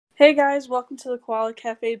Hey guys, welcome to the Koala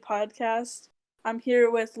Cafe podcast. I'm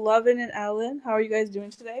here with Lovin and Alan. How are you guys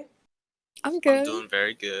doing today? I'm I'm good. doing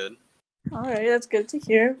very good. Alright, that's good to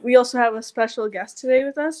hear. We also have a special guest today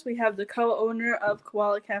with us. We have the co-owner of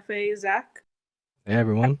Koala Cafe, Zach. Hey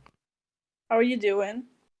everyone, How are you doing?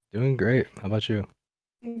 doing great. How about you?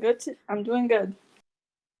 I'm doing good.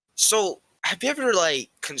 So, have you ever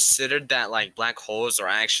considered that black holes are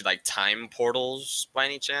actually time portals by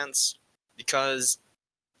any chance? Because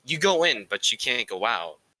you go in, but you can't go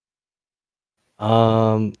out.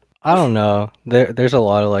 I don't know. There's a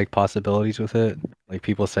lot of possibilities with it. Like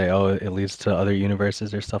people say, oh, it leads to other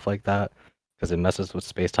universes or stuff like that because it messes with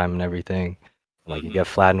space-time and everything. Like you get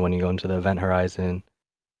flattened when you go into the event horizon.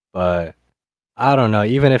 But I don't know.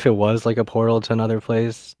 Even if it was like a portal to another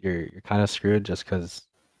place, you're kind of screwed just because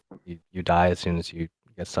you die as soon as you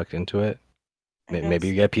get sucked into it. Maybe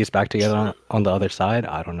you get pieced back together on the other side.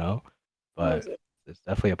 I don't know, but it's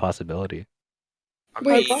definitely a possibility. I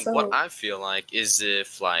Wait, mean, so- what I feel like is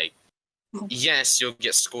if yes, you'll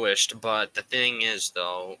get squished, but the thing is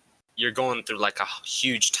though, you're going through a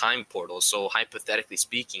huge time portal. So hypothetically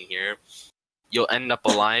speaking, here, you'll end up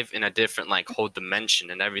alive in a different whole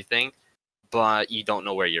dimension and everything, but you don't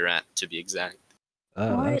know where you're at, to be exact.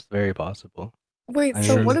 That's very possible. Wait, I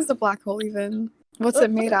so mean- what is a black hole even? What's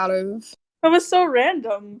it made out of? That was so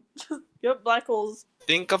random. Yep, black holes.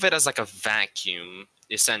 Think of it as a vacuum,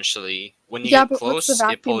 essentially. When you Yeah, get but what's close, the it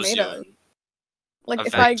vacuum pulls made you of? in. Like A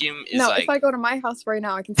if I vacuum is if I go to my house right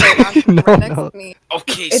now, I can see a vacuum No, right next no. to me.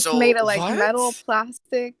 Okay, It's so made of what? metal,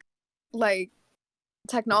 plastic,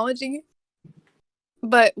 technology.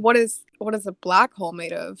 But what is a black hole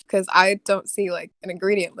made of? Because I don't see an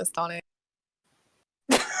ingredient list on it.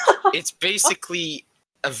 It's basically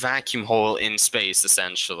a vacuum hole in space,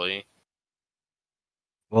 essentially.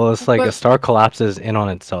 Well, it's like a But- star collapses in on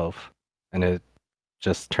itself, and it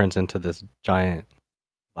just turns into this giant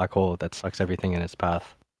black hole that sucks everything in its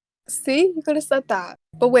path. See, you could have said that.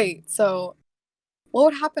 But wait, so what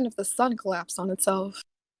would happen if the sun collapsed on itself?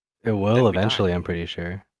 It Then will we die. eventually, I'm pretty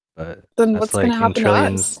sure, but Then that's what's like gonna in happen to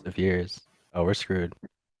trillions us? of years. Oh, we're screwed.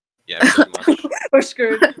 Yeah, pretty much. We're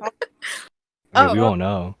screwed. I mean, Oh, we won't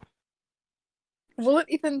know. Will it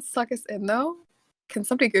even suck us in though? Can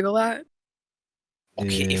somebody Google that?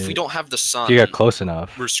 Okay, if we don't have the If sun, you get close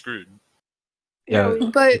enough, we're screwed. Yeah.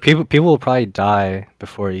 But people will probably die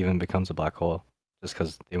before it even becomes a black hole, just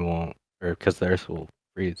because they won't, or because the Earth will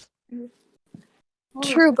freeze.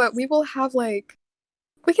 true, but we will have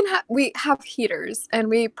we have heaters and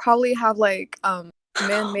we probably have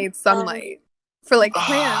man-made sunlight for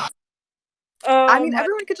plants. I mean,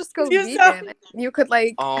 everyone could just go You vegan. You could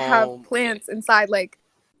Oh, have plants inside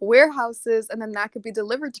warehouses, and then that could be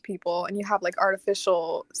delivered to people, and you have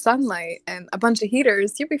artificial sunlight and a bunch of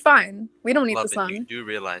heaters. You'll be fine. We don't need the Lovin', you sun. do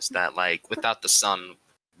realize that, without the sun,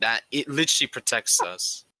 that it literally protects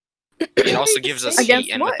us. It also gives us Against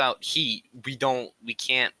heat, and what? without heat, we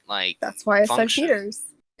can't That's why I function. said heaters.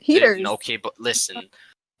 Heaters. Okay, but listen,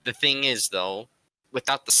 the thing is though,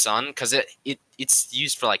 without the sun, because it's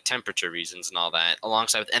used for temperature reasons and all that,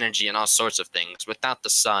 alongside with energy and all sorts of things. Without the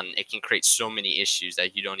sun, it can create so many issues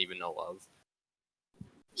that you don't even know of.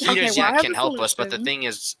 Heaters, well, I have can a help us, but the solution. thing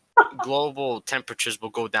is, global temperatures will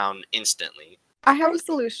go down instantly. I have a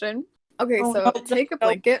solution. Okay, Oh, so no, take a no.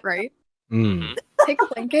 blanket, right? Mm. Take a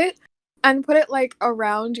blanket and put it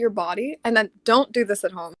around your body, and then don't do this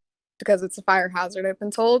at home because it's a fire hazard. I've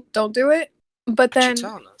been told don't do it. But What you then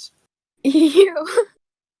telling us?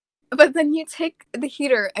 but then you take the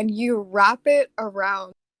heater and you wrap it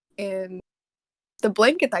around in the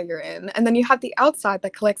blanket that you're in, and then you have the outside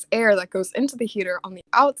that collects air that goes into the heater on the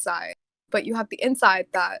outside, but you have the inside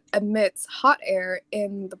that emits hot air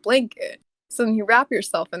in the blanket. So then you wrap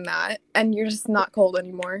yourself in that, and you're just not cold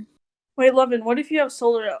anymore. Wait, Lovin, what if you have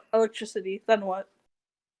solar electricity? Then what?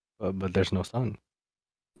 But there's no sun.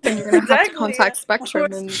 Then you're gonna have to Exactly. contact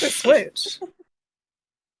Spectrum and switch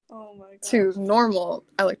Oh my god. to normal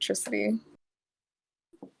electricity.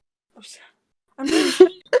 I'm pretty sure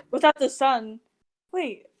without the sun.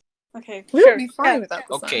 Wait. Okay. We sure. would be fine Yeah. without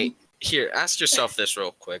the Okay, sun. here, ask yourself this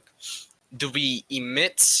real quick. Do we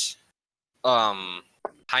emit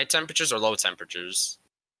high temperatures or low temperatures?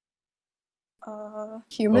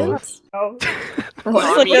 Humans? No.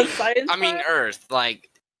 What? I mean- Science I mean fact? Earth,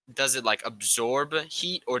 does it absorb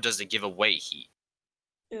heat or does it give away heat?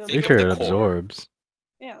 Yeah, Pretty Think of sure the it core. absorbs.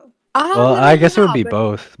 Yeah. Well, I guess it would be but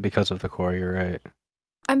both because of the core. You're right.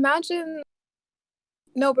 imagine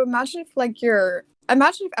if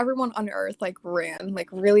everyone on Earth ran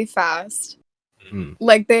really fast.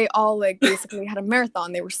 Mm. They all basically had a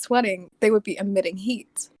marathon. They were sweating. They would be emitting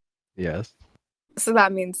heat. Yes. So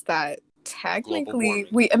that means that technically warming.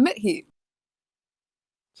 we emit heat.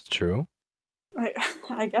 It's true.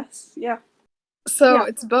 I guess, yeah. So Yeah.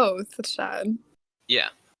 it's both, Chad. Yeah.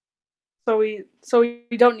 So we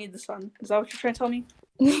don't need the sun. Is that what you're trying to tell me?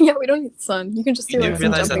 Yeah, we don't need the sun. You can just You do do like some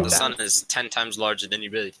realize that jumping the jacks. sun is 10 times larger than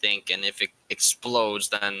you really think, and if it explodes,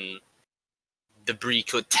 then debris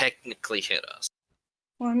could technically hit us.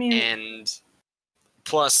 Well, I mean, And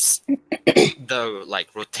plus, the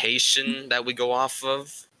like rotation that we go off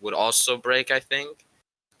of would also break, I think.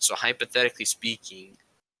 So hypothetically speaking,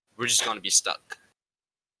 we're just gonna be stuck.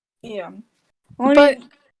 yeah. Well, I But mean,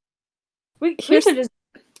 we here's- could just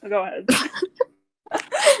go ahead.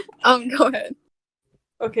 go ahead.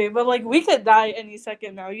 Okay, but like we could die any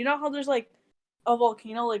second now. You know how there's like a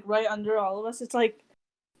volcano like right under all of us? It's like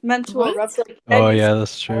meant to What? erupt. Like, Oh any yeah, second.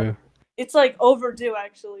 that's true. It's like overdue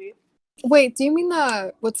actually. Wait, do you mean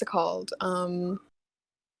the what's it called?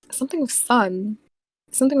 Something with sun.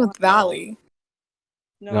 Something with valley.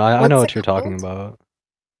 No, No, I What's know it what you're talking called? about.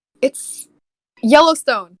 It's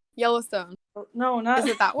Yellowstone. Yellowstone. no, not. Is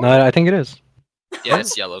it that one? No, I think it is. Yeah,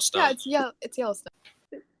 it's Yellowstone. Yeah, it's Yellowstone.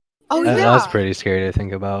 Oh Yeah. yeah. That's pretty scary to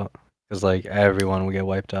think about. Because like everyone will get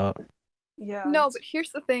wiped out. Yeah. No, but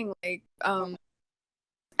here's the thing, like,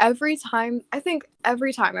 every time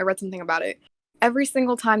I read something about it, every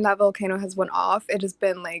single time that volcano has went off, it has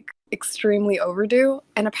been like extremely overdue.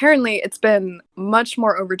 And apparently it's been much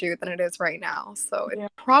more overdue than it is right now. So it Yeah.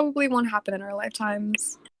 probably won't happen in our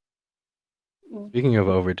lifetimes. Speaking of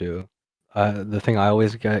overdue, the thing I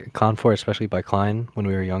always get clowned for, especially by Klein when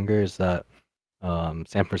we were younger, is that San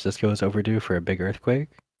Francisco is overdue for a big earthquake,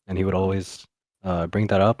 and he would always bring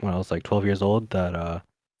that up when I was like 12 years old that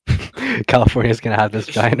California is gonna have this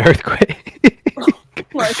giant earthquake.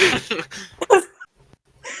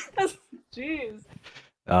 Jeez.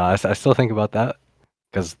 I still think about that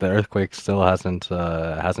because the earthquake still hasn't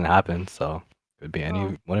happened, so it could be any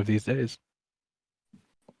Oh. one of these days.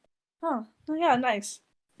 Oh, yeah, nice.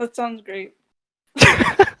 That sounds great.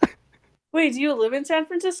 Wait, do you live in San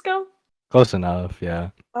Francisco? Close enough,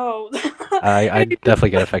 yeah. Oh. I definitely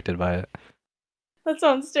get affected by it. That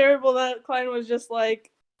sounds terrible that Klein was just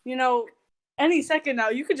like, you know, any second now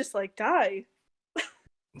you could just like die.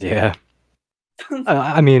 Yeah.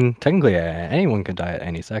 I mean, technically, anyone could die at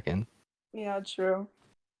any second. Yeah, true.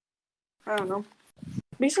 I don't know.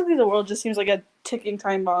 Basically, the world just seems like a ticking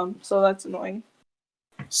time bomb, so that's annoying.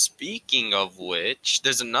 Speaking of which,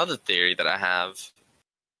 there's another theory that I have.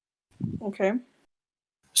 Okay.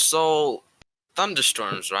 So,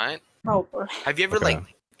 thunderstorms, right? Oh, boy. Have you ever Okay. like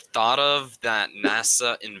thought of that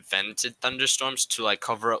NASA invented thunderstorms to like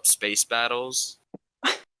cover up space battles?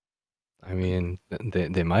 I mean,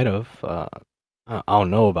 they might have. I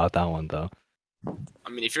don't know about that one though. I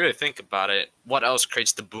mean, if you really think about it, what else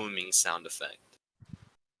creates the booming sound effect?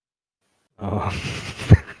 Oh.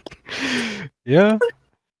 Yeah.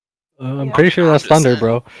 I'm Yeah. pretty sure that's thunder, 100%.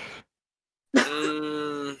 bro.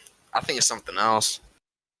 I think it's something else.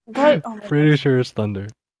 But, oh my Pretty sure it's thunder.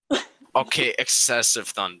 Okay, excessive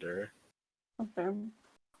thunder. gosh. Okay.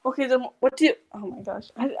 Okay, then what do you... Oh my gosh.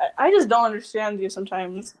 I just don't understand you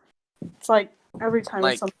sometimes. It's like, every time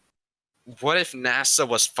Like, it's something... what if NASA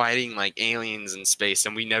was fighting like aliens in space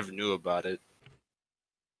and we never knew about it?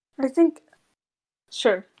 I think...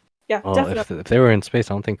 Sure. Yeah, Well, definitely. if they were in space,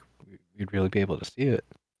 I don't think we'd really be able to see it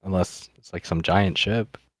unless it's like some giant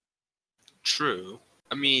ship. True.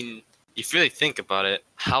 I mean, if you really think about it,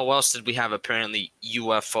 how else did we have apparently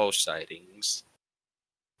UFO sightings?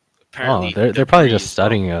 Oh, they're probably debris, just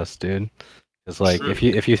studying us, dude. Because like True.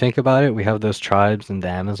 if you think about it, we have those tribes in the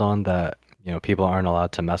Amazon that people aren't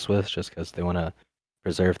allowed to mess with just because they want to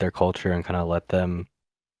preserve their culture and kind of let them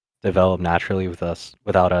develop naturally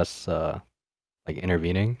without us like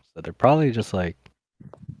intervening. So they're probably just like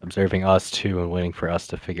observing us too and waiting for us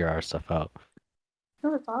to figure our stuff out.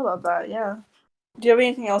 Never thought about that, yeah. Do you have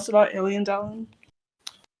anything else about aliens, Alan?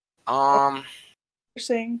 You're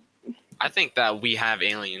saying? I think that we have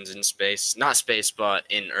aliens in space. Not space, but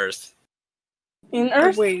in Earth. In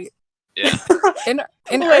Earth? Wait, Yeah. in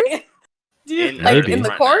Wait. Earth? Do you... In Like Earth in the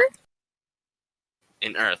right core? now.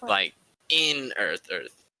 In Earth. Like, in Earth.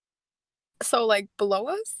 So like below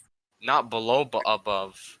us? Not below, but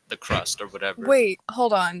above the crust or whatever. Wait,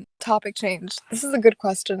 hold on. Topic change. This is a good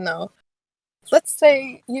question though. Let's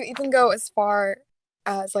say you even go as far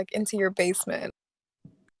as like into your basement.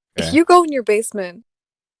 If Okay. you go in your basement,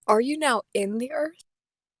 are you now in the earth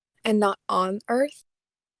and not on earth?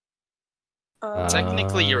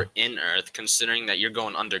 Technically, Uh, you're in Earth, considering that you're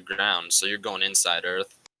going underground, so you're going inside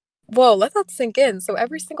Earth. Whoa, let that sink in. So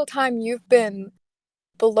every single time you've been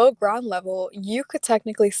below ground level, you could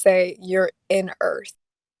technically say you're in Earth.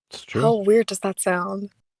 It's true. How weird does that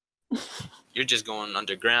sound? You're just going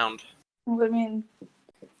underground. I mean, Pretty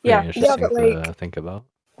yeah. interesting but, to like- think about.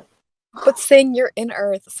 But saying you're in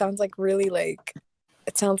Earth sounds like really like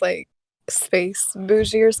it sounds like space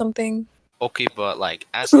bougie or something. Okay, but like,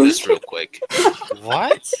 ask this real quick.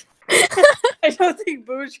 What? I don't think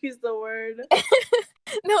bougie's the word.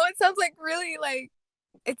 No, it sounds like really like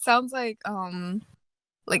it sounds like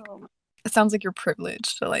Like- Oh, it sounds like you're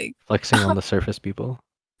privileged to like Flexing on the surface, people.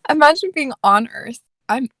 imagine being on Earth.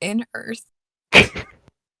 I'm in Earth.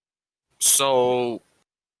 So,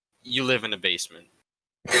 you live in a basement.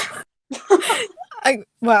 I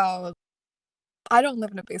don't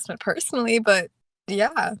live in a basement personally, but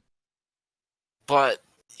yeah. But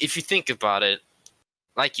if you think about it,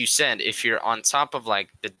 like you said, if you're on top of like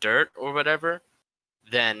the dirt or whatever,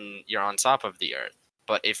 then you're on top of the earth.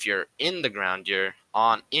 But if you're in the ground, you're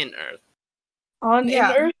in earth. On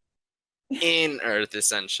Yeah. in Earth? In earth,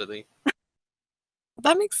 essentially.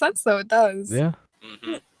 That makes sense though, it does. Yeah.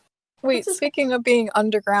 Hmm. Wait, What's this- speaking of being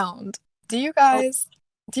underground, do you guys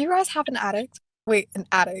have an attic? Wait, an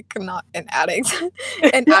attic, not an addict.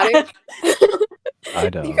 An attic? I Do you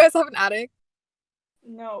don't. guys have an attic?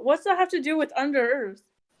 No. What's that have to do with Under Earth?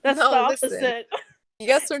 That's No, the opposite. listen.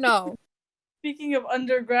 Yes or no? Speaking of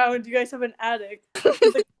underground, you guys have an attic. It's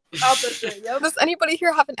the opposite. Yep. Does anybody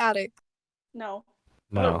here have an attic? No.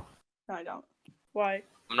 No. No, I don't. Why?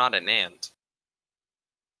 I'm not an ant.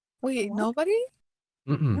 Wait, What? nobody?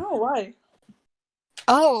 Mm-mm. No, why?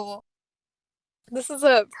 Oh, this is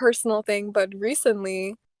a personal thing, but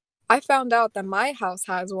recently I found out that my house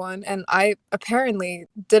has one, and I apparently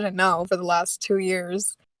didn't know for the last 2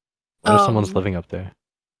 years. What if someone's Um, living up there?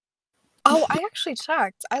 Oh, I actually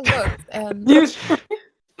checked. I looked, and You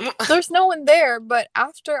there's no one there. But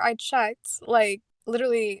after I checked, like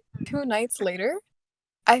literally 2 nights later,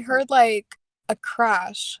 I heard like a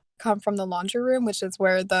crash come from the laundry room, which is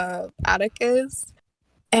where the attic is,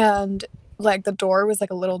 and like the door was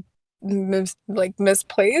like a little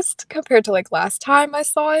misplaced compared to like last time I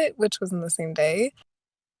saw it, which was in the same day.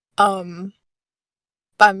 I'm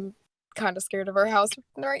kind of scared of our house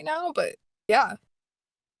right now, but yeah.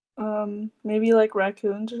 maybe like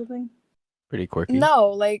raccoons or something. Pretty quirky. No,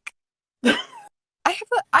 like I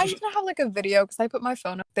even have like a video because I put my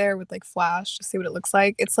phone up there with like flash to see what it looks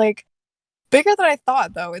like. It's like bigger than I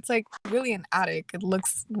thought though. It's like really an attic. It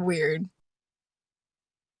looks weird.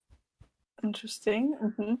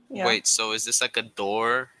 Interesting. Yeah. Wait, so is this like a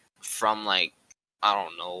door from like, I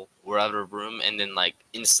don't know, wherever room, and then like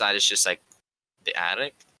inside is just like the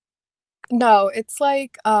attic? No, it's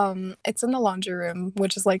like it's in the laundry room,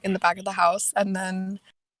 which is like in the back of the house, and then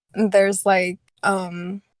there's like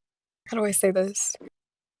how do I say this?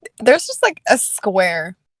 There's just like a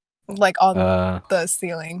square like on the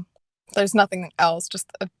ceiling. There's nothing else,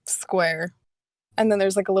 just a square. And then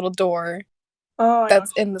there's like a little door Oh, I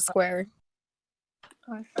that's know. in the square.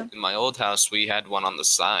 Okay. In my old house, we had one on the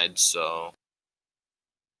side, so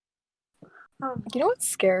You know what's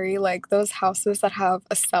scary? Like those houses that have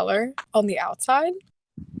a cellar on the outside.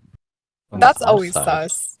 On the That's south always side.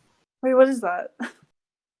 sus. Wait, what is that?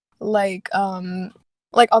 Like on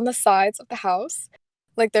the sides of the house,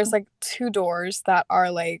 like there's like 2 doors that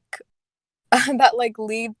are like that like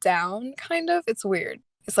lead down kind of. It's weird.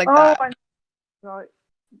 It's like oh, that. I know.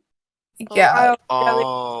 Yeah.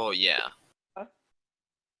 oh yeah.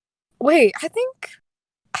 Wait, I think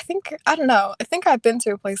I don't know. I think I've been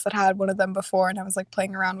to a place that had one of them before and I was like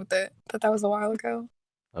playing around with it, but that was a while ago.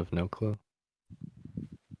 I've no clue.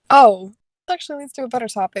 Oh, that actually leads to a better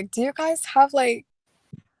topic. Do you guys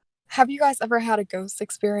have you guys ever had a ghost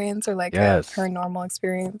experience or like Yes. a paranormal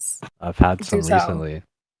experience? I've had some Do tell. recently.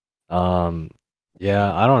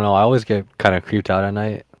 Yeah, I don't know. I always get kind of creeped out at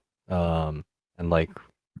night. And like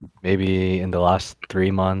maybe in the last 3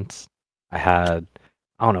 months, I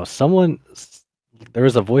don't know, there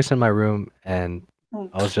was a voice in my room and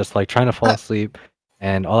I was just like trying to fall asleep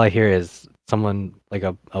and all I hear is someone like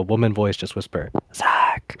a woman voice just whisper,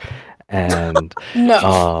 Zach. And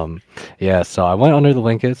No. yeah, so I went under the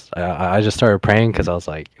blankets. I just started praying because I was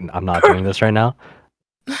like, I'm not doing this right now.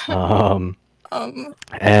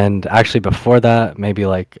 And actually before that, maybe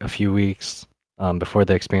like a few weeks before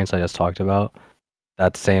the experience I just talked about,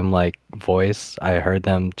 that same like voice, I heard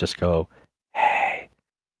them just go, hey.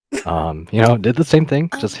 Did the same thing,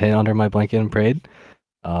 just hid under my blanket and prayed.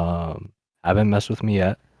 Haven't messed with me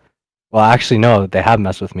yet. Well, actually, no, they have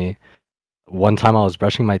messed with me. One time I was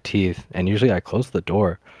brushing my teeth, and usually I close the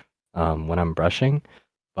door when I'm brushing,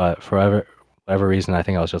 but for whatever reason, I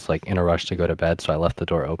think I was just like in a rush to go to bed, so I left the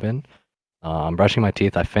door open. I'm brushing my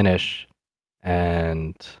teeth. I finish,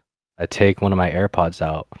 and I take one of my AirPods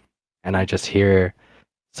out, and I just hear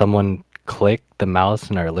someone click the mouse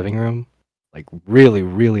in our living room, like really,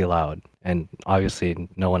 really loud. And obviously,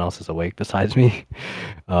 no one else is awake besides me.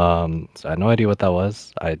 So I had no idea what that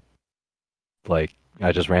was. I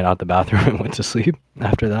just ran out the bathroom and went to sleep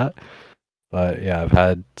after that. But yeah, I've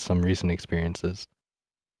had some recent experiences.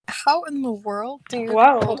 How in the world do you?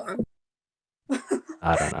 Wow. Hold on.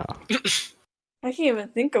 I don't know. I can't even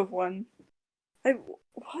think of one.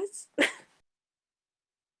 What?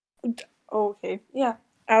 Oh, okay. Yeah.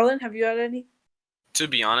 Alan, have you had any? To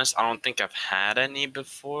be honest, I don't think I've had any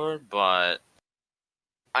before, but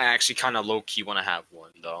I actually kind of low key want to have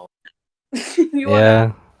one though. You wanna-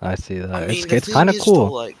 Yeah, I see that. I mean, the It's thing kind of is, cool.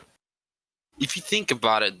 though, like, if you think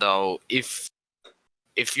about it, though, if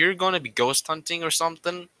you're gonna be ghost hunting or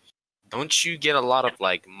something, don't you get a lot of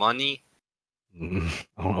like money? I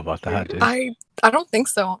don't know about that, dude. I don't think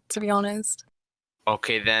so, to be honest.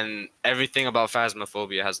 Okay, then everything about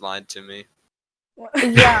Phasmophobia has lied to me.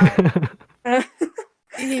 Yeah.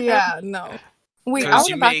 Yeah, no. Wait, I 'Cause want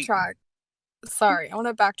to you make- backtrack. Sorry, I want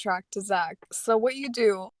to backtrack to Zach. So what you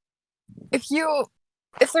do, if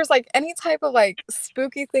there's like any type of like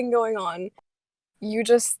spooky thing going on, you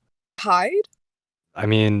just hide? I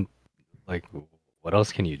mean, like, what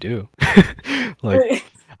else can you do? Like,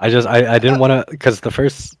 I didn't want to, because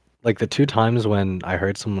the two times when I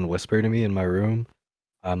heard someone whisper to me in my room,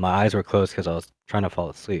 my eyes were closed because I was trying to fall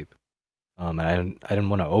asleep. And I didn't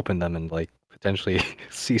want to open them and like potentially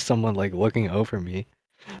see someone like looking over me.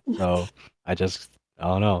 So I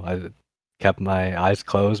don't know. I kept my eyes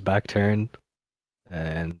closed, back turned,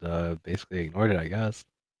 and basically ignored it, I guess.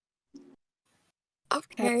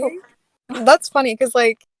 Okay. That's funny because,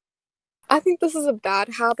 like, I think this is a bad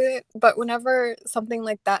habit, but whenever something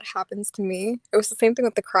like that happens to me, it was the same thing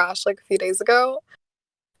with the crash like a few days ago.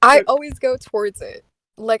 I Yep. always go towards it.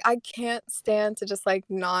 Like, I can't stand to just like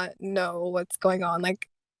not know what's going on. Like,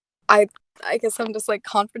 I guess I'm just like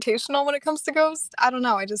confrontational when it comes to ghosts. I don't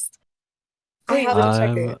know. I Wait, have to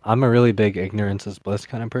check it. I'm a really big ignorance is bliss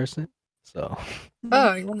kind of person. So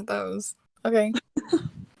Oh, you're one of those. Okay.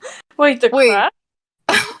 Wait, the Wait. crash?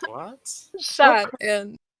 What? Shad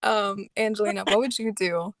and Angelina, what would you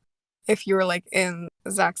do if you were like in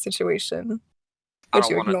Zach's situation? I Would don't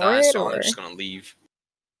you want to ignore die, it so or? I'm just gonna leave.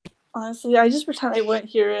 Honestly, I just pretend I wouldn't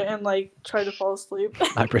hear it and like try to fall asleep.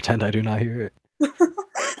 I pretend I do not hear it.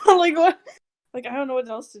 I'm like, what? Like, I don't know what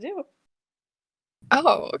else to do.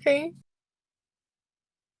 Oh, okay.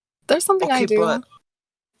 There's something I Okay, do. but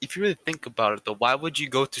if you really think about it, though, why would you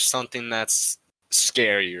go to something that's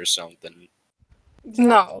scary or something?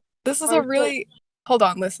 No, this is a Or, like- really. Hold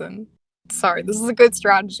on, listen. Sorry, this is a good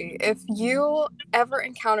strategy. If you ever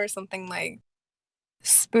encounter something like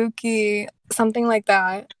spooky, something like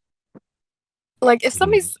that, like if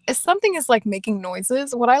something is like making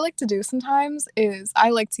noises, what I like to do sometimes is I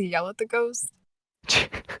like to yell at the ghost.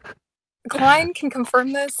 Klein can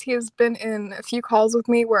confirm this. He has been in a few calls with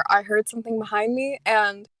me where I heard something behind me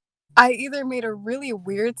and I either made a really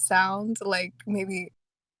weird sound, like maybe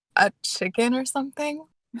a chicken or something,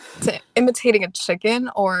 to imitating a chicken,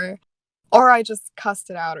 or I just cussed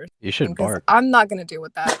it out or You should something, 'cause bark. I'm not gonna deal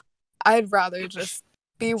with that. I'd rather just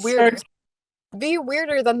be weirder. Be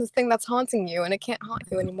weirder than the thing that's haunting you, and it can't haunt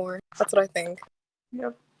you anymore. That's what I think.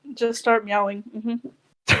 Yep. Just start meowing.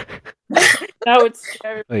 That would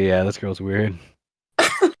scare. Oh yeah, this girl's weird.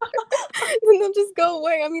 And then just go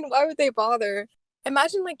away. I mean, why would they bother?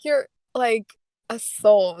 Imagine like you're like a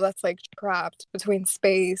soul that's like trapped between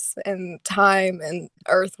space and time and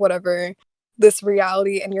earth, whatever, this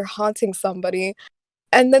reality, and you're haunting somebody,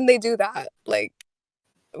 and then they do that. Like,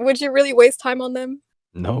 would you really waste time on them?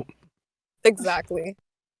 Nope. Exactly.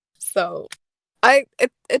 So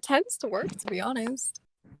it tends to work, to be honest.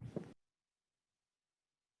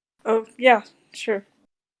 Oh yeah, sure.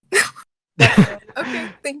 Okay,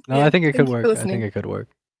 thank you. No, I think it Thank could you for work. I listening. think it could work.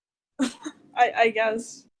 I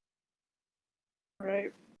guess.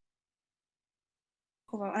 Right.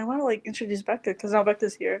 Hold on, I want to like introduce Becca because now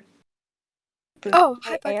Becca's here. But Oh,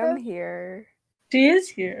 hi, I am Becca. here. she is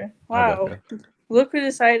here. Hi, Wow. Becca. Look who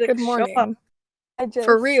decided Good to show up. morning. I just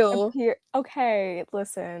For real. Okay,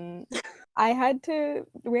 listen. We had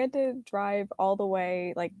to drive all the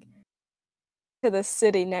way like to the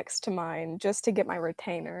city next to mine just to get my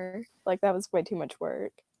retainer. Like that was way too much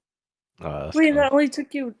work. That's Wait, tough. that only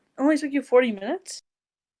took you 40 minutes?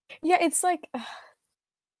 Yeah, it's like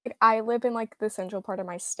I live in like the central part of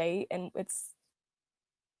my state and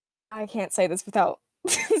I can't say this without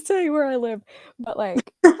saying where I live, but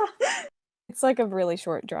like it's like a really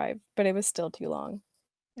short drive, but it was still too long.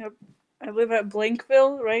 Yep. I live at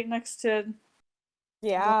Blankville, right next to.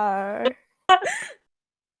 Yeah.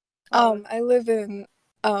 I live in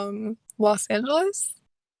Los Angeles.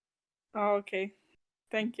 Oh, okay.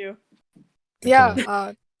 Thank you. Yeah,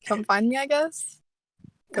 Okay. come find me, I guess.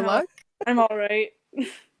 Good No, luck. I'm all right.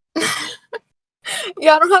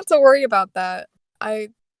 Yeah, I don't have to worry about that.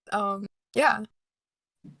 Yeah.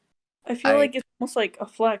 I feel I- like it's almost like a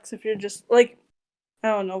flex if you're just like, I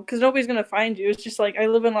don't know, because nobody's gonna find you. It's just like I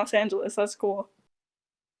live in Los Angeles. That's cool.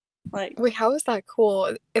 Like, Wait, how is that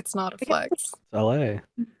cool? It's not a flex. It's LA.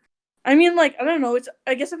 I mean, like, I don't know. It's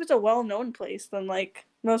I guess if it's a well-known place, then like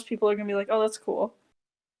most people are gonna be like, oh, that's cool.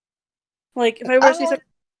 Like if I were to say some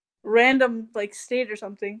random like state or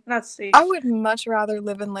something, not state. I would much rather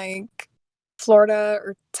live in like Florida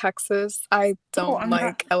or Texas. I don't I'm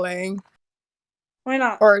like LA Why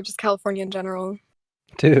not? or just California in general.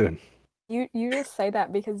 Dude. You just say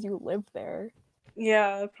that because you live there.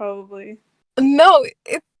 Yeah, probably. No,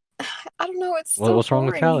 I don't know. It's so What's wrong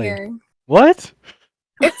with boring Cali? here. What?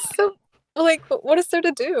 It's so like, what is there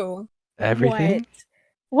to do? Everything?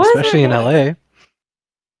 What is Especially in there- LA.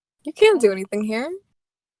 You can't do anything here.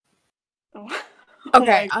 Oh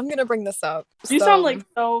Okay, my- I'm gonna bring this up. You sound like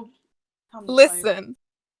so. Listen,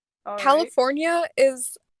 All right. California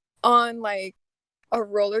is on like a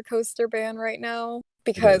roller coaster ban right now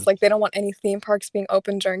because is. like they don't want any theme parks being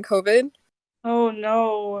open during COVID. Oh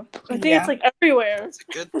no! I think Yeah. it's like everywhere. It's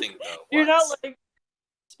a good thing though. You're not What? like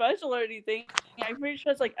special or anything. I'm pretty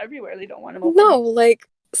sure it's like everywhere they don't want them open. No, like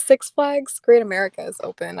Six Flags Great America is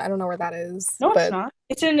open. I don't know where that is. No, but it's not.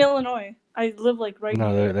 It's in Illinois. I live like right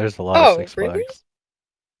No, near. there's a lot of Oh, Six really? Flags.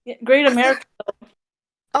 Yeah, Great America.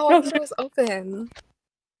 Oh, No, I thought it was open.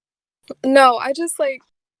 No, I just like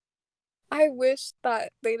I wish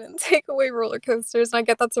that they didn't take away roller coasters. And I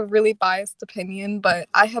get that's a really biased opinion, but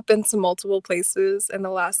I have been to multiple places in the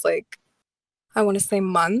last like I want to say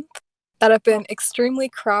month that have been extremely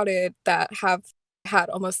crowded that have had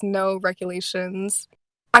almost no regulations.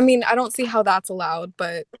 I mean, I don't see how that's allowed,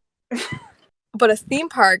 but a theme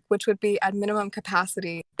park, which would be at minimum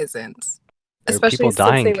capacity, isn't. There are Especially people since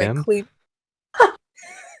dying, they Kim. like clean.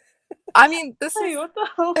 I mean, this Hey, is what the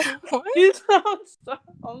hell? what? You sound so.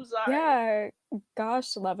 I'm sorry. Yeah.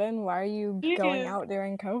 Gosh, Levin, why are you going Jeez. out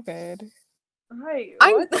during COVID? Right.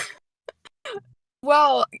 I'm What?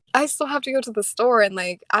 well, I still have to go to the store and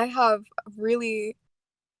like I have really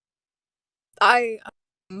I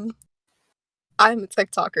I'm a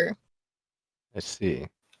TikToker. I see.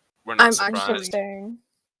 We're not I'm surprised. actually- Interesting.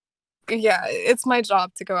 Yeah, it's my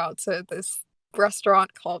job to go out to this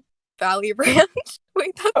restaurant called Valley Ranch.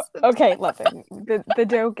 Wait, that's Okay, Levin. The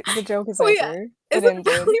joke is Wait, over. is It it ended.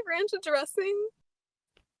 Valley Ranch a dressing?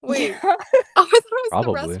 Wait, Yeah. oh, I thought it was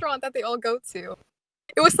Probably. the restaurant that they all go to.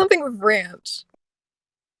 It was something with ranch.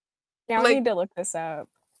 Now Like- I need to look this up.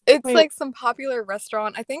 It's Wait. like some popular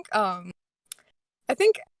restaurant. I think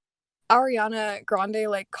Ariana Grande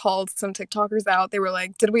like called some TikTokers out. They were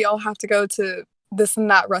like, "Did we all have to go to this and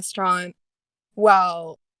that restaurant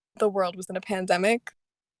while the world was in a pandemic?"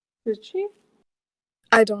 Did she?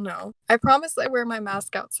 I don't know. I promise I wear my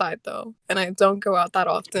mask outside though, and I don't go out that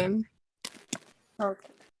often. Okay.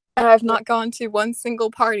 And I've not gone to one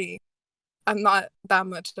single party. I'm not that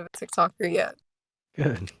much of a TikToker yet.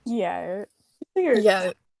 Good. Yeah. Weird.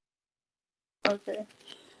 Yet. Okay.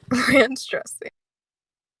 Ranch dressing.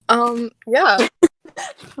 Yeah.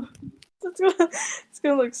 It's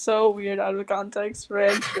gonna look so weird out of context,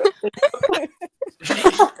 Ranch.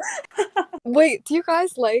 Wait, do you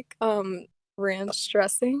guys like ranch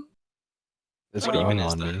dressing? It's What growing even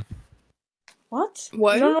is on that? me. What?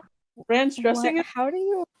 What? You don't know what ranch dressing What? is? How do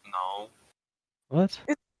you No, What?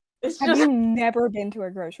 It's have just. you never been to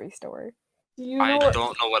a grocery store? Do you know I what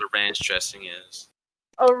don't know what a ranch dressing is.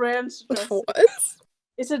 a ranch dressing? What?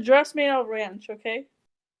 It's a dress made out of ranch. Okay.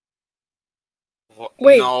 What?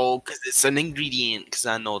 Wait. No, because it's an ingredient. Because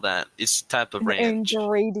I know that it's a type of An ranch.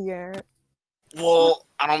 ingredient. Well,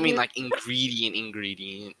 I don't mean like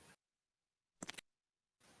ingredient.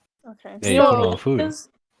 Okay. Yeah, you know put what it on food. it is?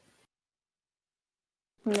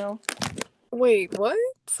 No. Wait, what?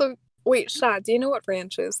 So, wait, Shad, do you know what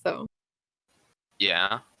ranch is, though?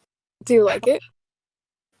 Yeah. Do you like it?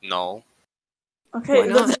 No. Okay. Why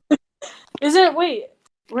not? Isn't it? Wait.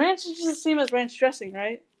 Ranch is just the same as ranch dressing,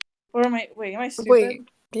 right? Or am I? Wait. Am I stupid? Wait.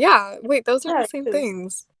 Yeah, wait, those are Yeah, the same it is.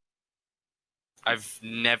 things. I've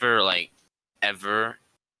never ever.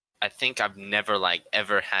 I think I've never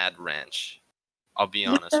ever had ranch. I'll be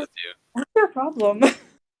honest with you. What's your problem?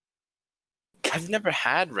 I've never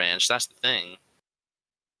had ranch. That's the thing.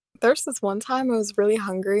 There's this one time I was really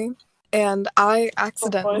hungry, and I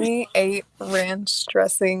accidentally ate ranch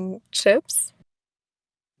dressing chips.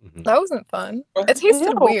 Mhm. That wasn't fun. It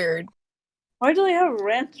tasted No. weird. Why do they have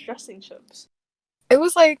ranch dressing chips? It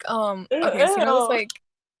was like okay, so Ew.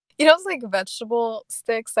 it's like vegetable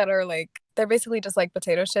sticks that are like they're basically just like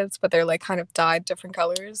potato chips, but they're like kind of dyed different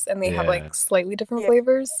colors and they have Yeah. like slightly different Yeah.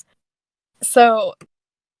 flavors. So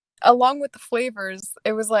along with the flavors,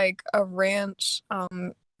 it was like a ranch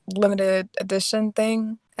limited edition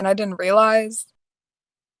thing, and I didn't realize.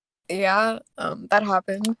 Yeah, that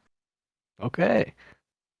happened. Okay.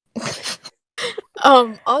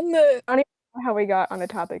 On the I don't even know how we got on the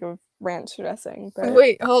topic of ranch dressing, but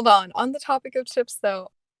wait, hold on. On the topic of chips though,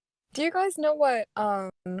 do you guys know what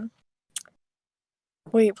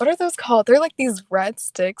wait, what are those called? They're like these red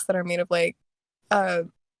sticks that are made of like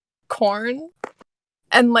corn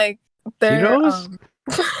and like they're Cheetos?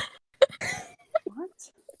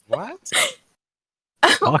 What? What?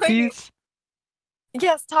 like, Takis?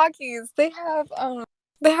 yes, Takis. They have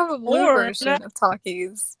a blue Corn. version of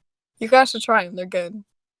Takis. You guys should try them. They're good.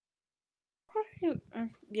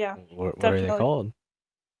 Yeah. What are they Definitely. called?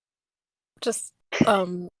 Just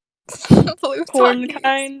blue Corn Takis.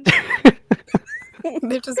 kind.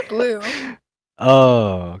 They're just blue.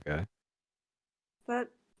 Oh, okay. That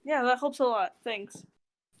helps a lot. Thanks.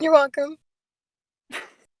 You're welcome.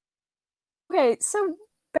 okay, so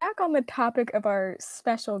back on the topic of our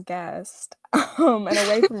special guest, and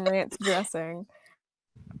away from ranch dressing.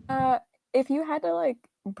 If you had to like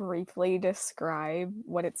briefly describe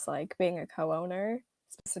what it's like being a co-owner,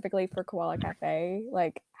 specifically for Koala Cafe,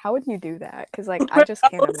 like how would you do that? Because like I just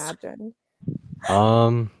can't imagine.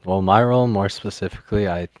 Well, my role more specifically,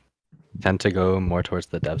 I tend to go more towards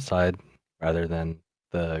the dev side rather than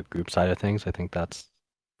the group side of things. I think that's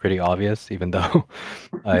pretty obvious, even though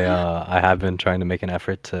I have been trying to make an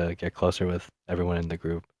effort to get closer with everyone in the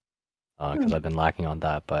group because I've been lacking on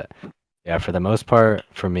that. But yeah, for the most part,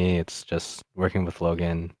 for me, it's just working with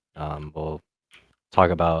Logan. We'll talk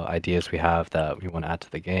about ideas we have that we want to add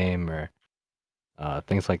to the game or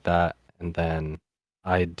things like that, and then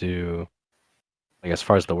I do. Like as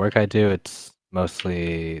far as the work I do, it's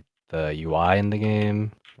mostly the UI in the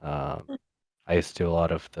game. I used to do a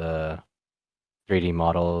lot of the 3D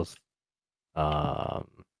models, um,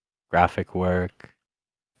 graphic work,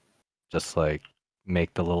 just like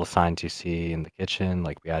make the little signs you see in the kitchen.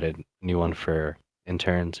 Like we added a new one for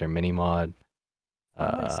interns or mini mod.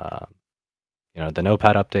 Nice. The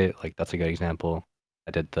Notepad update, like that's a good example.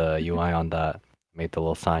 I did the UI on that, made the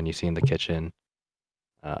little sign you see in the kitchen.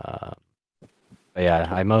 But yeah,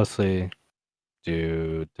 I mostly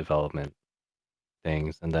do development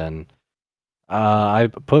things, and then I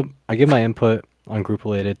give my input on group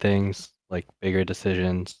related things like bigger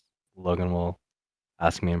decisions. Logan will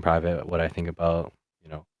ask me in private what I think about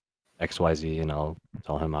XYZ, and I'll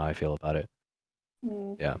tell him how I feel about it.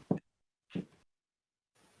 Yeah.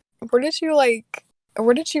 Where did you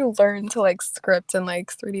learn to like script and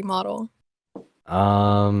like 3D model?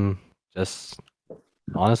 Just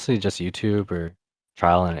honestly, just YouTube or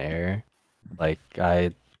trial and error. Like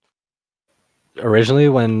I originally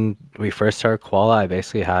when we first started Koala, I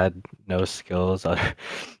basically had no skills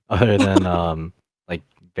other than like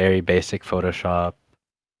very basic Photoshop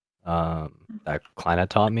that Klein had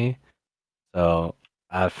taught me. So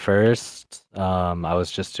at first, I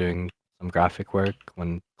was just doing some graphic work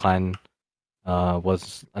when Klein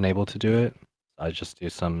was unable to do it. I just do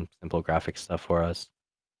some simple graphic stuff for us.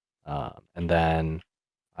 And then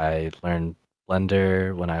I learned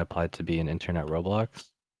Blender when I applied to be an intern at Roblox,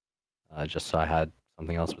 just so I had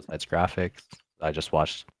something else besides graphics. I just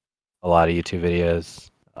watched a lot of YouTube videos,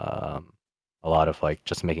 a lot of like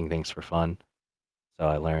just making things for fun. So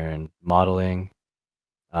I learned modeling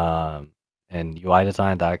and UI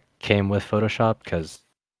design that came with Photoshop because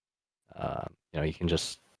you can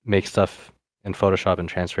just make stuff in Photoshop and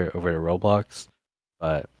transfer it over to Roblox.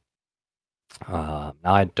 But now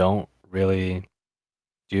I don't really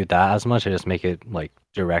do that as much. I just make it like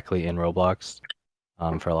directly in Roblox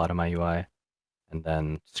for a lot of my UI. And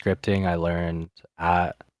then scripting I learned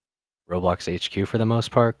at Roblox HQ for the most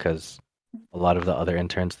part because a lot of the other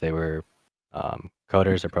interns they were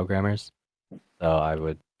coders or programmers. So I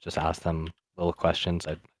would just ask them little questions.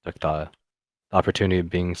 I took the opportunity of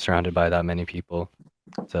being surrounded by that many people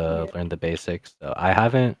to learn the basics. So I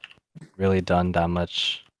haven't really done that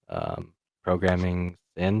much programming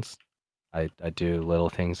since. I do little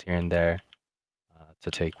things here and there to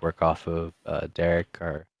take work off of Derek,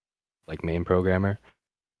 our like main programmer.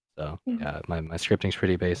 So yeah, my scripting's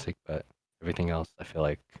pretty basic, but everything else I feel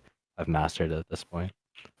like I've mastered at this point.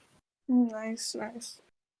 Nice.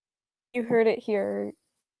 You heard it here.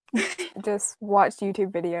 Just watch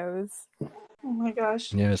YouTube videos. Oh my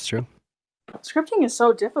gosh. Yeah, it's true. Scripting is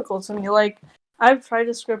so difficult to me. Like, I've tried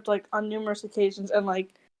to script like on numerous occasions, and like,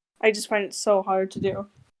 I just find it so hard to do.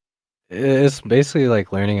 It's basically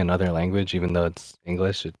like learning another language, even though it's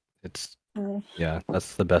English. It's Mm. yeah,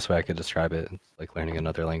 that's the best way I could describe it. It's like learning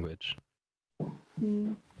another language.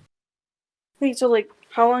 Mm. Wait, so like,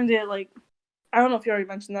 how long did it like? I don't know if you already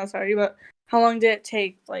mentioned that. Sorry, but how long did it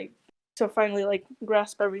take like to finally like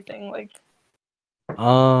grasp everything? Like,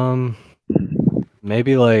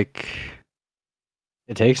 Maybe like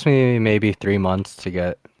it takes me maybe 3 months to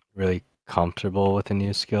get really comfortable with a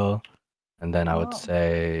new skill, and then I would Wow.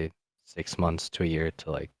 say 6 months to a year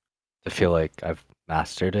to feel like I've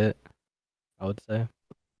mastered it. I would say.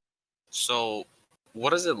 So,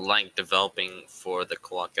 what is it like developing for the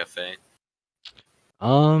Co-op Cafe?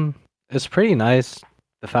 It's pretty nice.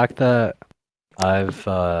 The fact that I've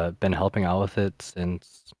been helping out with it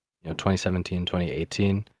since 2017,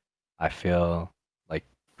 2018. I feel like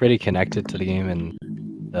pretty connected to the game and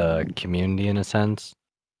the community in a sense,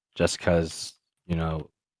 just because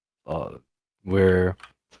uh, we're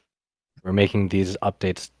we're making these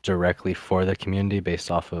updates directly for the community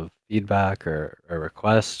based off of feedback or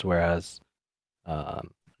requests, whereas I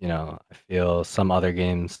feel some other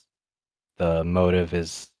games the motive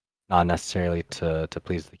is not necessarily to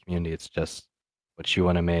please the community. It's just what you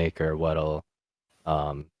want to make or what'll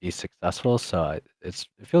be successful. So it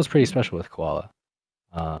feels pretty special with Koala,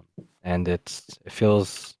 and it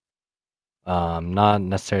feels not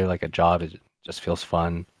necessarily like a job. It just feels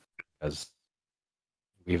fun because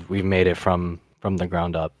we've made it from the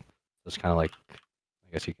ground up. It's kind of like,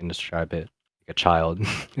 I guess you can describe it like a child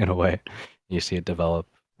in a way. You see it develop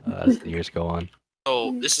as the years go on.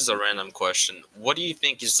 So, this is a random question. What do you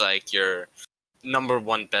think is like your number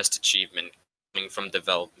one best achievement coming from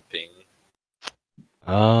developing?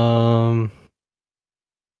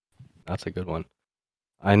 That's a good one.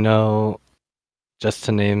 I know, just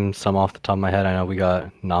to name some off the top of my head, I know we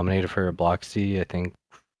got nominated for Bloxy, I think,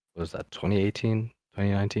 was that 2018,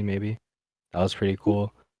 2019 maybe? That was pretty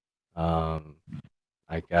cool.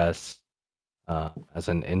 I guess as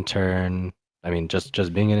an intern, I mean, just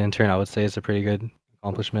being an intern, I would say is a pretty good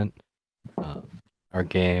accomplishment. Our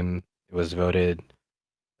game, it was voted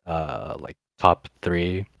like top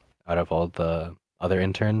 3 out of all the other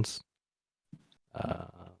interns.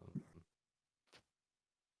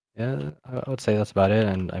 Yeah, I would say that's about it.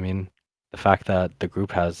 And I mean, the fact that the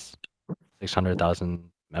group has 600,000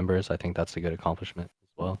 members, I think that's a good accomplishment as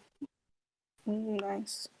well.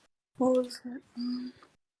 Nice. What was it?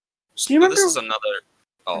 So you this remember- is another.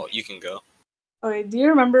 Oh, you can go. Okay, do you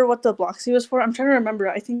remember what the Bloxy was for? I'm trying to remember.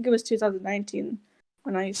 I think it was 2019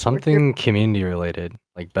 when I used to work here. Something community related,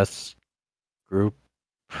 like best group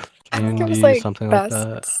I think it was community, like something like best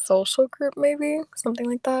that. social group, maybe something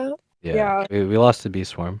like that. Yeah, we lost to Bee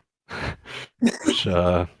Swarm. Which,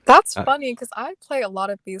 That's Uh, funny because I play a lot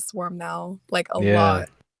of Bee Swarm now, like a yeah. lot.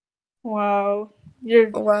 Wow, you're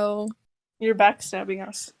Well, backstabbing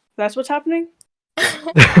us. That's what's happening?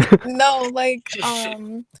 no, like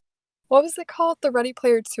what was it called? The Ready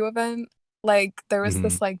Player 2 event? Like there was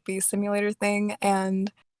this like bee simulator thing,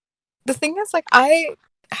 and the thing is like I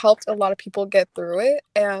helped a lot of people get through it,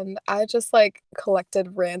 and I just like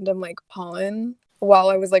collected random like pollen while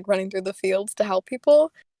I was like running through the fields to help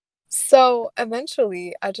people. So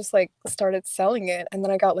eventually I just like started selling it, and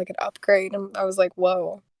then I got like an upgrade, and I was like,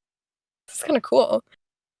 whoa, this is kind of cool.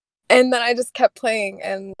 And then I just kept playing,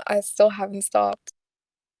 and I still haven't stopped.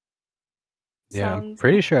 Yeah, I'm Sounds-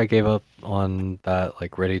 pretty sure I gave up on that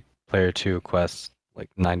like Ready Player 2 quest like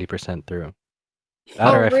 90% through. That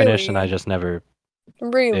Oh, or I finished and I really? just never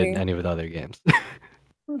Really? did any of the other games.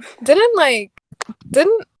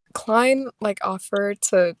 Didn't Klein like offer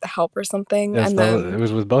to help or something? Yes, And it then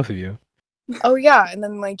was with both of you. oh yeah, and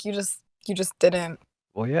then like you just didn't.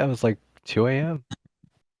 Well, yeah, it was like 2 a.m.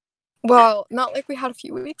 Well, not like we had a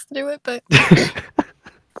few weeks to do it, but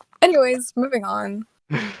anyways, moving on.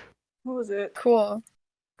 What was it? Cool.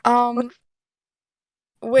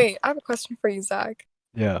 Wait, I have a question for you, Zach.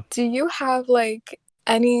 Yeah. Do you have like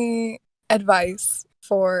any advice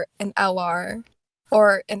for an LR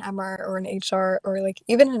or an MR or an HR or like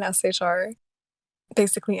even an SHR,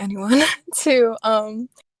 basically anyone, to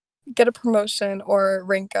get a promotion or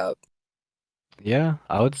rank up? Yeah,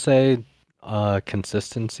 I would say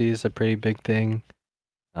consistency is a pretty big thing.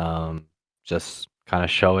 Just kind of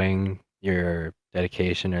showing your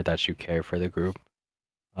dedication or that you care for the group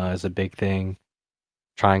is a big thing.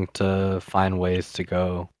 Trying to find ways to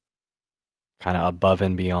go kind of above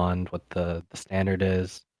and beyond what the standard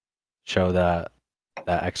is, show that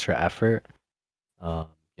extra effort.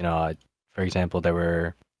 you know, for example, there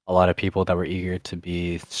were a lot of people that were eager to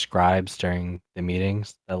be scribes during the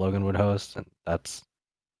meetings that Logan would host, and that's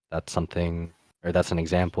something, or that's an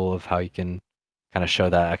example of how you can kind of show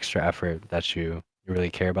that extra effort that you really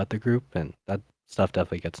care about the group, and that stuff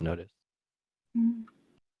definitely gets noticed. Mm.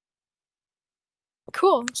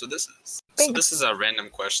 Cool. So this is Thanks. a random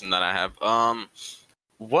question that I have.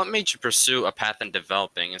 What made you pursue a path in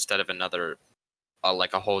developing instead of another,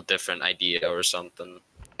 like a whole different idea or something?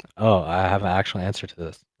 Oh, I have an actual answer to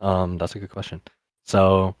this. That's a good question.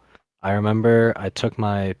 So I remember I took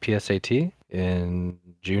my PSAT in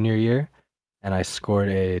junior year, and I scored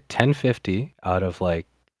a 1050 out of like,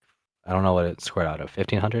 I don't know what it scored out of,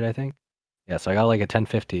 1500, I think. Yeah, so I got like a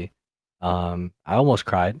 1050. I almost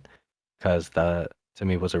cried because that to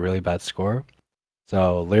me was a really bad score.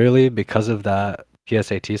 So literally because of that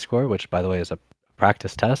PSAT score, which by the way is a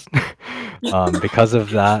practice test, because of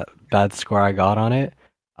that bad score I got on it,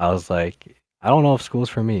 I was like, I don't know if school's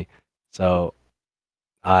for me. So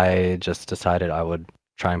I just decided I would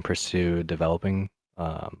try and pursue developing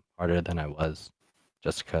harder than I was,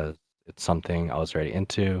 just because it's something I was already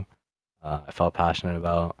into, I felt passionate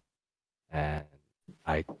about, and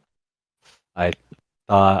I I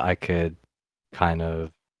thought I could kind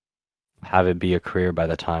of have it be a career by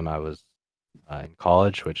the time I was in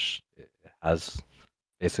college, which it has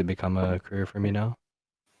basically become a career for me now.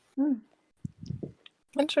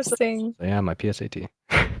 Interesting. So yeah, my PSAT.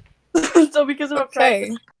 So because of a Okay.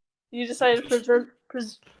 practice, you decided to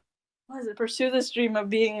pursue this dream of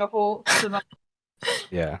being a whole developer.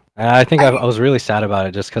 Yeah, and I think I was really sad about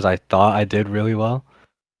it just because I thought I did really well.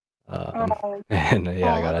 Oh. And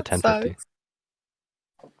yeah, I got a That 1050. sucks.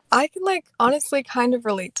 I can like honestly kind of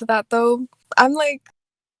relate to that though. I'm like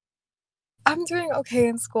I'm doing okay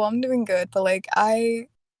in school. I'm doing good, but like I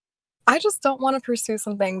just don't want to pursue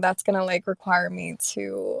something that's going to like require me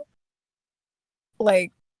to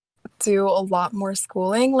like do a lot more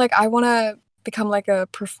schooling. Like I want to become like a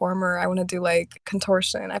performer. I want to do like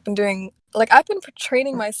contortion. I've been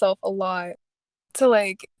training myself a lot to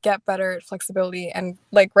like get better at flexibility, and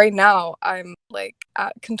like right now I'm like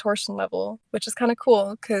at contortion level, which is kind of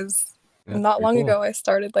cool cuz Yeah, not pretty long cool. ago I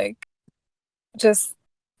started like just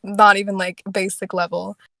not even like basic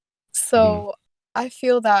level. So I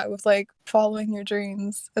feel that with like following your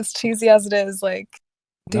dreams, as cheesy as it is, like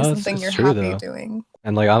do No, something it's you're true happy though. doing.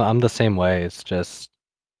 And like I'm the same way. It's just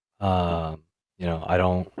you know, I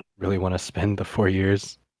don't really want to spend the 4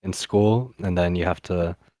 years in school, and then you have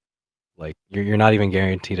to like you're not even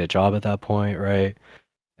guaranteed a job at that point, right?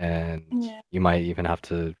 And Yeah. you might even have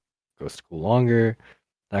to go to school longer,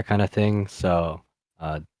 that kind of thing. So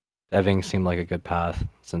deving seemed like a good path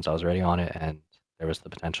since I was already on it, and there was the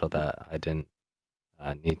potential that I didn't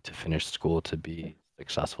need to finish school to be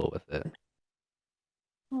successful with it.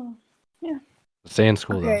 Oh. Stay in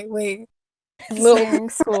school though. Okay, wait. Little Staying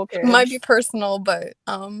school kids. might be personal, but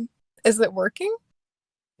is it working?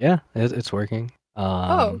 Yeah, it's working.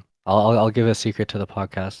 Oh. I'll give a secret to the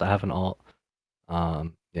podcast. I have an alt.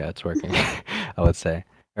 Yeah, it's working. I would say,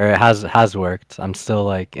 or it has worked. I'm still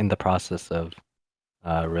like in the process of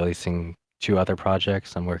releasing 2 other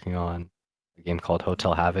projects. I'm working on a game called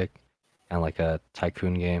Hotel Havoc, kind of like a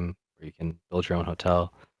tycoon game where you can build your own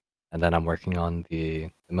hotel. And then I'm working on the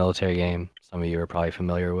military game. Some of you are probably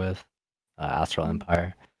familiar with Astral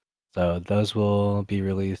Empire. So those will be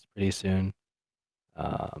released pretty soon.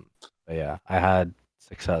 But yeah, I had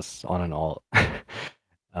success on an alt.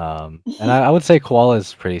 And I would say Koala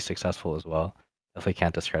is pretty successful as well. Definitely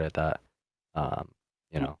can't discredit that.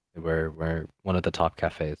 You know, we're one of the top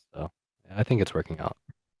cafes, so yeah, I think it's working out.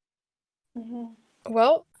 Mhm.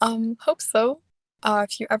 Well, hope so.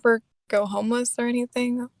 If you ever go homeless or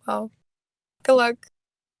anything, well, good luck.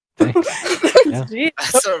 Thanks. Yeah. Gee.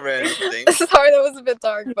 That's a random thing. Sorry, that was a bit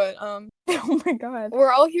dark, but Oh my god.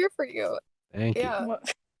 we're all here for you. Thank you. Yeah.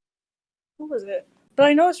 What was it? But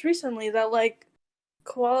I noticed recently that like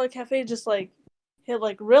Koala Cafe just like hit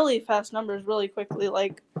like really fast numbers really quickly.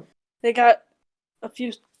 Like they got a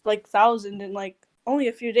few like thousand in like only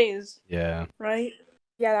a few days, Yeah. right?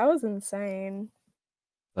 Yeah, that was insane.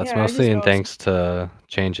 That's Yeah, I mostly just in noticed. thanks to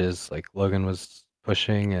changes like Logan was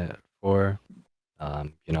pushing it for.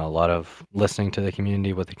 You know, a lot of listening to the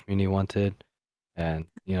community, what the community wanted. And,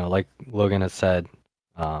 you know, like Logan has said,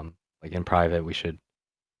 like in private, we should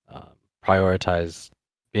prioritize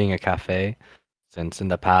being a cafe, since in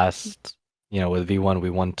the past, you know, with V1,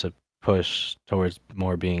 we want to push towards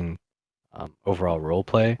more being overall role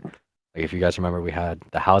play. Like if you guys remember, we had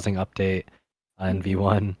the housing update in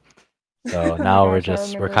V1. So now gosh, I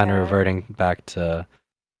we're remember kind of that. reverting back to,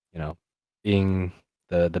 you know, being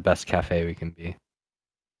the best cafe we can be.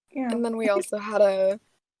 Yeah. And then we also had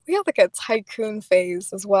like a tycoon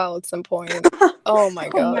phase as well at some point. Oh my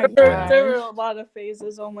Oh my god. There were gosh. a lot of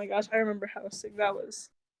phases. Oh my gosh, I remember housing. That was.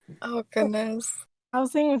 Oh goodness.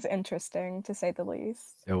 Housing was interesting to say the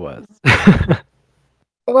least. It was.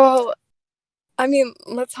 Well, I mean,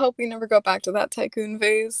 let's hope we never go back to that tycoon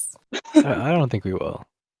phase. I don't think we will.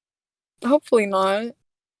 Hopefully not.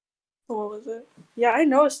 What was it? Yeah, I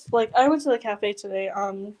noticed. Like, I went to the cafe today.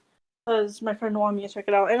 Because my friend wanted me to check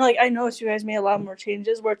it out, and like I noticed you guys made a lot more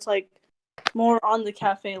changes where it's like more on the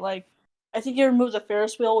cafe. Like, I think you removed the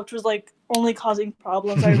Ferris wheel, which was like only causing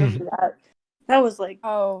problems. I remember that. That was like,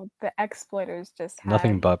 Oh, the exploiters just had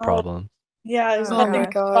Nothing but Oh. problems. yeah, it was Oh Oh nothing my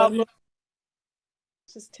gosh. god. problem.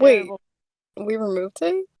 It's just Wait. terrible. We removed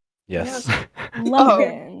it? Yes.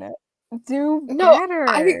 Logan, do No, better.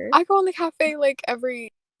 I go on the cafe like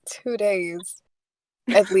every 2 days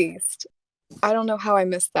at least. I don't know how I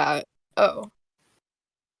missed that. Oh.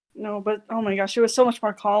 No, but oh my gosh, it was so much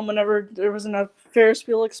more calm whenever there wasn't a Ferris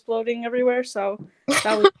wheel exploding everywhere. So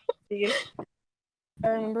that was. I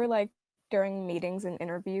remember like during meetings and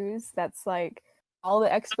interviews, that's like all the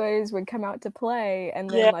expos would come out to play, and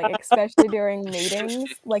then Yeah. like especially during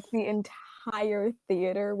meetings, like the entire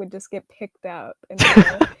theater would just get picked up and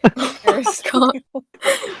Ferris God. wheel.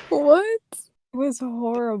 What? It was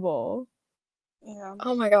horrible. Yeah.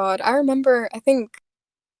 Oh my god. I remember I think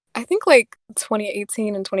like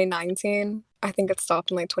 2018 and 2019. I think it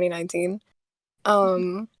stopped in like 2019.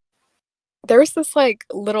 There was this like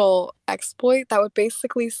little exploit that would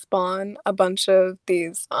basically spawn a bunch of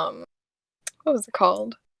these what was it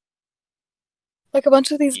called? Like a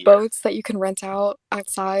bunch of these Yeah. boats that you can rent out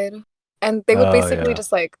outside. And they would Oh, basically yeah.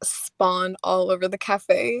 just like spawn all over the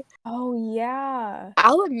cafe. Oh yeah.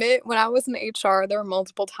 I'll admit, when I was in HR, there were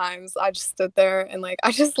multiple times I just stood there and like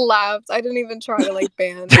I just laughed. I didn't even try to like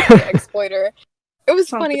ban the exploiter. It was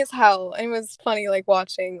Something. funny as hell. And it was funny like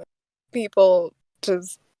watching people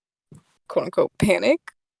just quote unquote panic.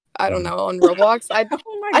 I don't know, on Roblox.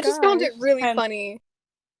 Oh my I just found it gosh. really And- funny.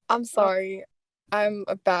 I'm sorry. I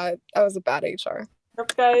was a bad HR.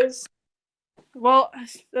 Yep, guys. Well,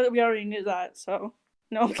 we already knew that, so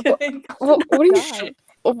no, I'm kidding. What do you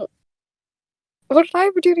God. What did I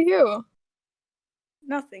ever do to you?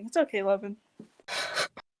 Nothing. It's okay, Levin.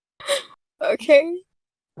 Okay.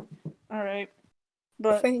 All right.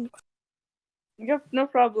 But Thanks. yep, no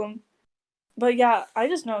problem. But yeah, I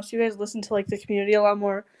just noticed you guys listen to like the community a lot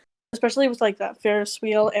more, especially with like that Ferris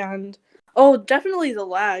wheel and definitely the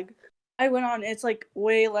lag. I went on; it's like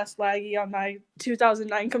way less laggy on my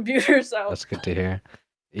 2009 computer. So That's good to hear.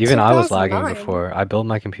 Even I was lagging 2009? before. I built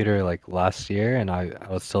my computer like last year, and I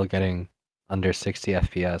was still getting under 60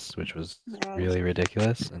 FPS, which was Yeah. really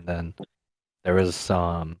ridiculous. And then there was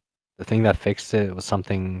the thing that fixed it was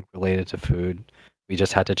something related to food. We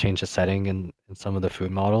just had to change the setting in some of the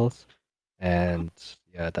food models, and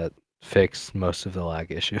yeah, that fixed most of the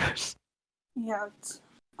lag issues. Yeah, it's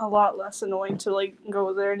a lot less annoying to like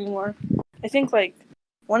go there anymore. I think like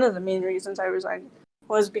one of the main reasons I resigned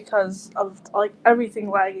was because of like everything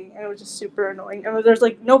lagging, and it was just super annoying. And there's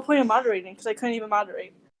like no point in moderating because I couldn't even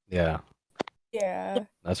moderate. Yeah, Yeah.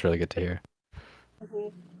 that's really good to hear.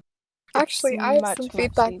 Mhm. Actually, It's I have much, some much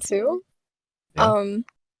feedback easier. too. Yeah.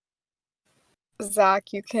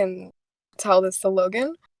 Zach, you can tell this to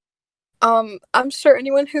Logan. I'm sure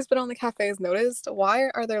anyone who's been on the cafe has noticed, why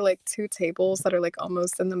are there like 2 tables that are like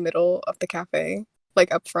almost in the middle of the cafe,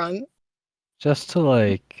 like up front? Just to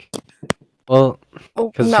like, well, Oh,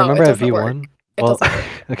 because no, remember it at doesn't work. V1? It Well, doesn't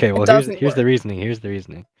work. okay, well doesn't here's the work. reasoning. Here's the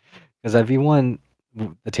reasoning. Because at V1,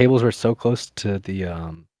 the tables were so close to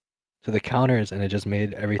the counters, and it just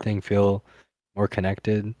made everything feel more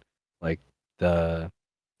connected. Like the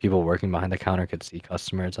people working behind the counter could see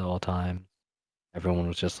customers at all times. Everyone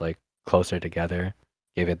was just like closer together,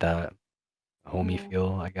 gave it that homey Mhm.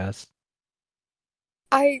 feel, I guess.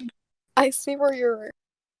 I see where you're.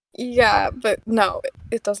 Yeah, but no,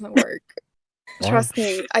 it doesn't work. Why? Trust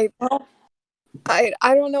me. Well, I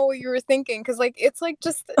don't know what you were thinking, because like it's like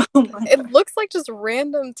just oh my it God. looks like just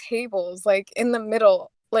random tables like in the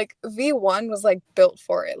middle. Like V1 was like built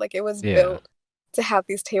for it. Like it was Yeah. built to have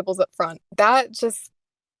these tables up front. That just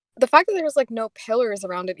the fact that there's like no pillars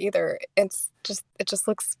around it either. It just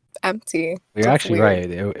looks empty. You're Looks actually weird.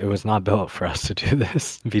 right. It was not built for us to do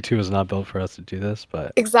this. V2 was not built for us to do this,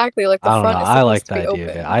 but Exactly. Like the I don't know. front is I like supposed the to be idea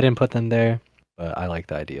of it. open. I didn't put them there, but I like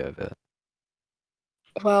the idea of it.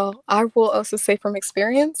 Well, I will also say from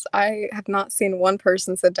experience, I have not seen one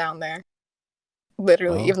person sit down there.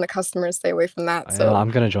 Literally, Well, even the customers stay away from that. I know So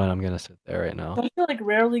I'm gonna join. I'm gonna sit there right now. Don't you like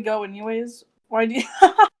rarely go anyways? Why do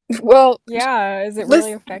you? Well, Yeah, is it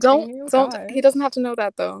really affecting you? don't. God. He doesn't have to know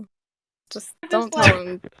that though. Just don't Just, tell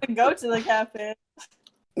him. Go to the cafe.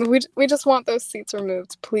 We just want those seats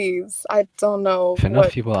removed, please. I don't know If enough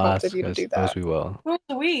what people prompted ask, you I to do suppose that. we will. Who's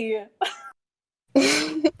we?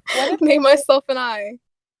 if Me, they- myself, and I.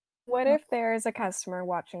 What if there is a customer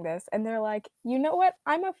watching this and they're like, you know what?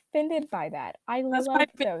 I'm offended by that. I That's love my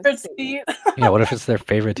those favorite seats. seat. Yeah, what if it's their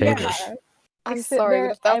favorite table? Yeah. I'm We sit sorry, there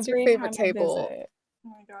but if that's your every favorite time I table, visit. Oh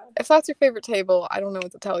my god. if that's your favorite table, I don't know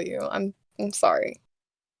what to tell you. I'm sorry.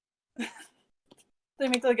 They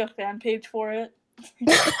make like a fan page for it.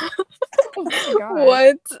 Oh my God.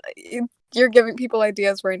 What? You're giving people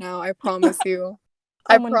ideas right now. I promise you.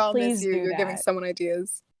 I Someone promise please you, do you're giving that. someone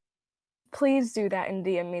ideas. Please do that and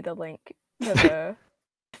DM me the link to the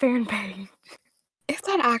fan page. If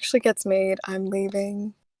that actually gets made, I'm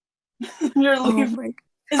leaving. You're Oh leaving. my.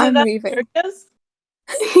 Is I'm it that leaving. serious?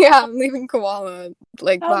 Yeah, I'm leaving Koala.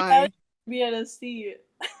 Like, How bye. bad be at a seat?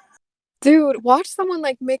 Dude, watch someone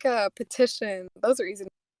like make a petition. Those are easy.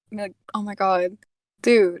 Like, oh my god,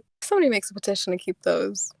 dude, if somebody makes a petition to keep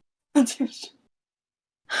those. Oh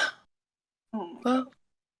my god. Well,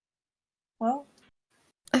 Well,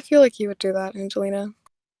 I feel like you would do that, Angelina.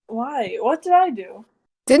 why? What did I do?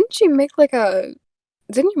 Didn't you make like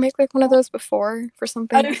one of those before for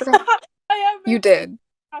something? I forgot. I have You made did.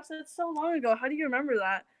 That's so long ago. How do you remember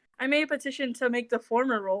that? I made a petition to make the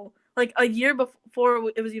former role like a year before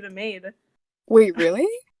it was even made. Wait, really?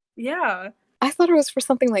 Yeah. I thought it was for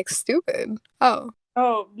something like stupid. Oh,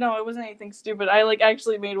 Oh no, it wasn't anything stupid. I like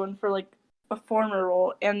actually made one for like a former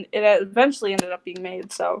role, and it eventually ended up being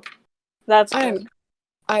made. So that's I good.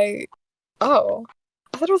 didn't. Oh,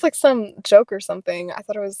 I thought it was like some joke or something. I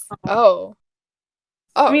thought it was. Oh.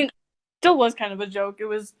 I mean, still was kind of a joke. It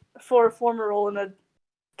was for a former role in a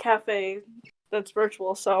cafe that's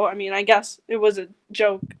virtual. So I mean, I guess it was a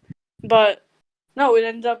joke, but no, it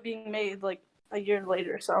ended up being made like a year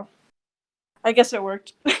later. So I guess it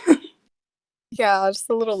worked. Yeah, just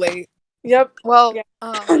a little late. Yep. Well, Yeah.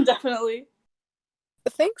 Definitely.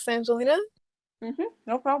 thanks, Angelina.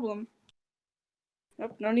 No problem.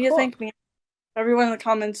 Nope. No need to Cool. thank me. Everyone in the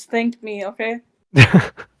comments, thank me. Okay.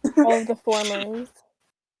 All of the formers.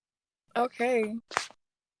 Okay.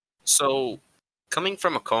 So, coming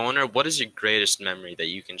from a co-owner, what is your greatest memory that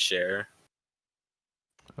you can share?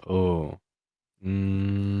 Oh.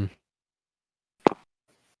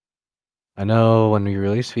 I know when we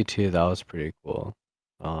released V2, that was pretty cool.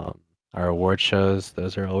 Our award shows,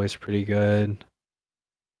 those are always pretty good.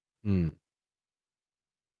 I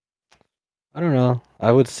don't know.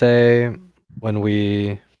 I would say when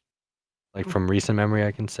we, like from recent memory,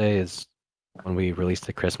 I can say is when we released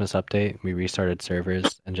the Christmas update, we restarted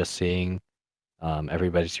servers and just seeing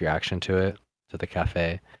everybody's reaction to it, to the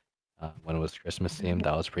cafe, when it was Christmas themed,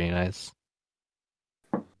 that was pretty nice.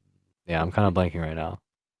 Yeah, I'm kind of blanking right now.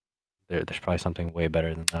 There's probably something way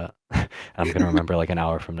better than that. I'm gonna remember like an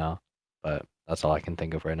hour from now, but that's all I can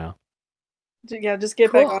think of right now. Yeah, just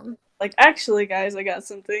get back on. Like, actually, guys, I got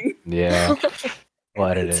something. Yeah, we'll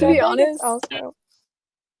edit it. To be I think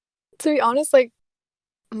it's honest, like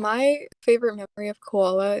my favorite memory of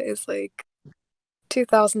Koala is like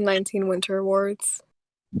 2019 Winter Awards.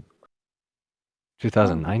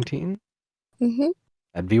 2019 Mm-hmm.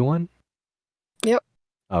 at V1. Yep.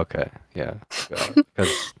 Okay, yeah,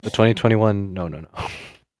 because the 2021, no.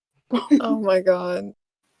 Oh my god,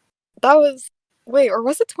 that was or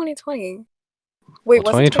was it 2020? Wait,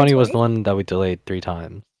 Well, was it 2020 was the 2020? one that we delayed 3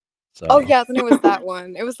 times. So Oh yeah, then it was that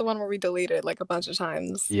one. It was the one where we deleted like a bunch of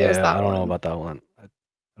times. It was yeah, that I don't know one. about that one. I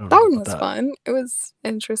don't That know one about was that. fun. It was It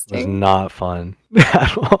was interesting. not fun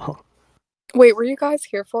at all. Wait, were you guys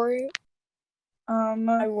here for it?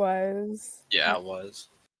 I was. Yeah, it was.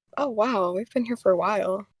 Oh wow, we've been here for a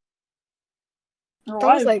while. Or That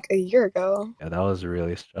why? was like a year ago. Yeah, that was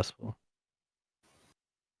really stressful.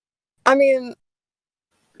 I mean,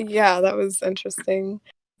 yeah, that was interesting.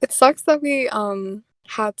 It sucks that we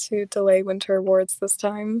had to delay Winter Awards this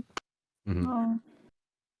time. Oh.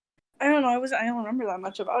 I don't know. I don't remember that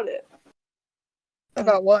much about it.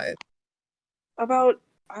 About what? About,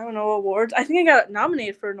 I don't know, awards. I think I got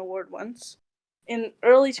nominated for an award once in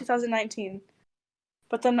early 2019,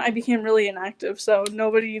 but then I became really inactive, so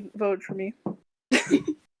nobody voted for me.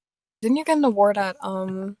 Didn't you get an award at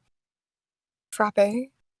Frappe?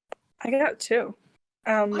 I got 2.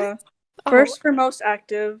 What? First for most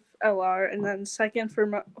active LR, and then second for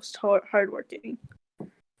most hardworking.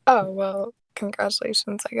 Oh well,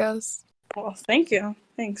 congratulations, I guess. Well, thank you.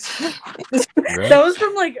 Thanks. Congrats. That was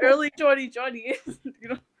from like early 2020.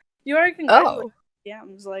 You already congratulated Oh,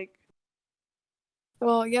 DMs, like.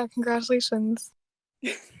 well, yeah, congratulations.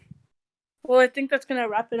 Well, I think that's going to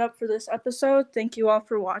wrap it up for this episode. Thank you all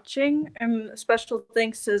for watching. And a special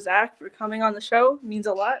thanks to Zach for coming on the show. It means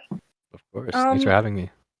a lot. Of course. Thanks for having me.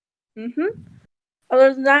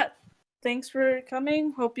 Other than that, thanks for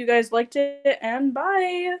coming. Hope you guys liked it, and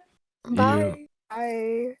bye. Bye.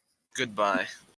 Bye. Goodbye.